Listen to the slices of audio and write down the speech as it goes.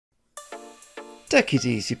Take It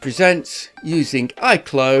Easy presents using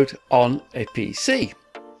iCloud on a PC.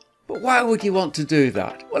 But why would you want to do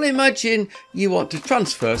that? Well, imagine you want to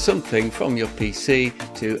transfer something from your PC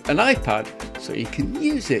to an iPad so you can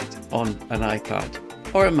use it on an iPad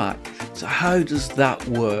or a Mac. So how does that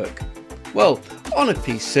work? Well, on a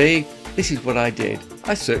PC, this is what I did.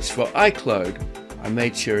 I searched for iCloud. I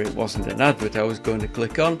made sure it wasn't an advert I was going to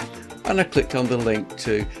click on, and I clicked on the link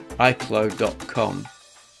to iCloud.com.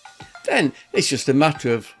 Then it's just a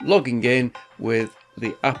matter of logging in with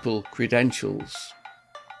the Apple credentials.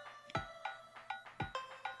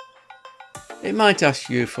 It might ask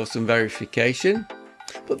you for some verification,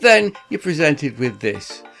 but then you're presented with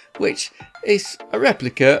this, which is a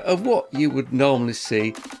replica of what you would normally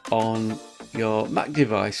see on your Mac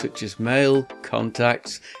device, such as Mail,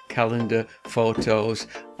 Contacts, Calendar, Photos,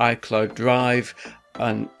 iCloud Drive,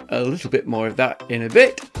 and a little bit more of that in a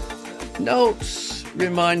bit. Notes,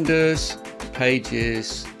 reminders,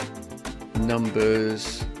 pages,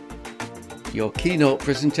 numbers, your keynote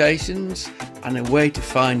presentations, and a way to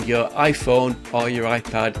find your iPhone or your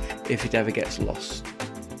iPad if it ever gets lost.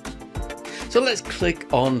 So let's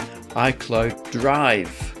click on iCloud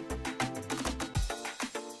Drive.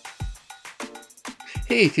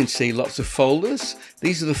 Here you can see lots of folders.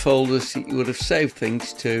 These are the folders that you would have saved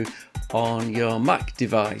things to on your Mac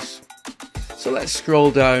device. So let's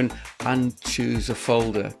scroll down and choose a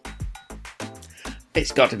folder.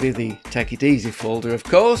 It's got to be the Take It Easy folder, of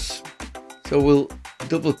course. So we'll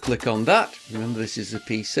double click on that. Remember, this is a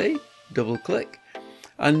PC. Double click.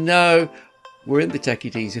 And now we're in the Take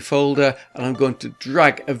It Easy folder, and I'm going to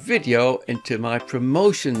drag a video into my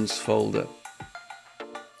promotions folder.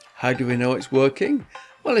 How do we know it's working?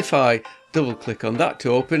 Well, if I double click on that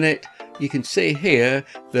to open it, you can see here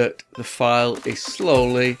that the file is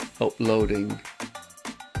slowly uploading.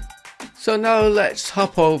 So now let's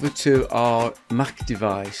hop over to our Mac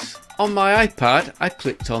device. On my iPad, I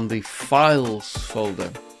clicked on the Files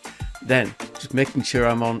folder. Then, just making sure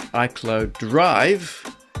I'm on iCloud Drive,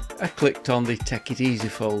 I clicked on the Take It Easy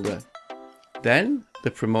folder. Then,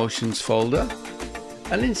 the Promotions folder.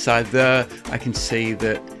 And inside there, I can see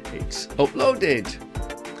that it's uploaded.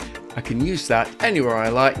 I can use that anywhere I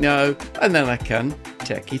like now, and then I can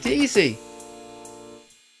take it easy.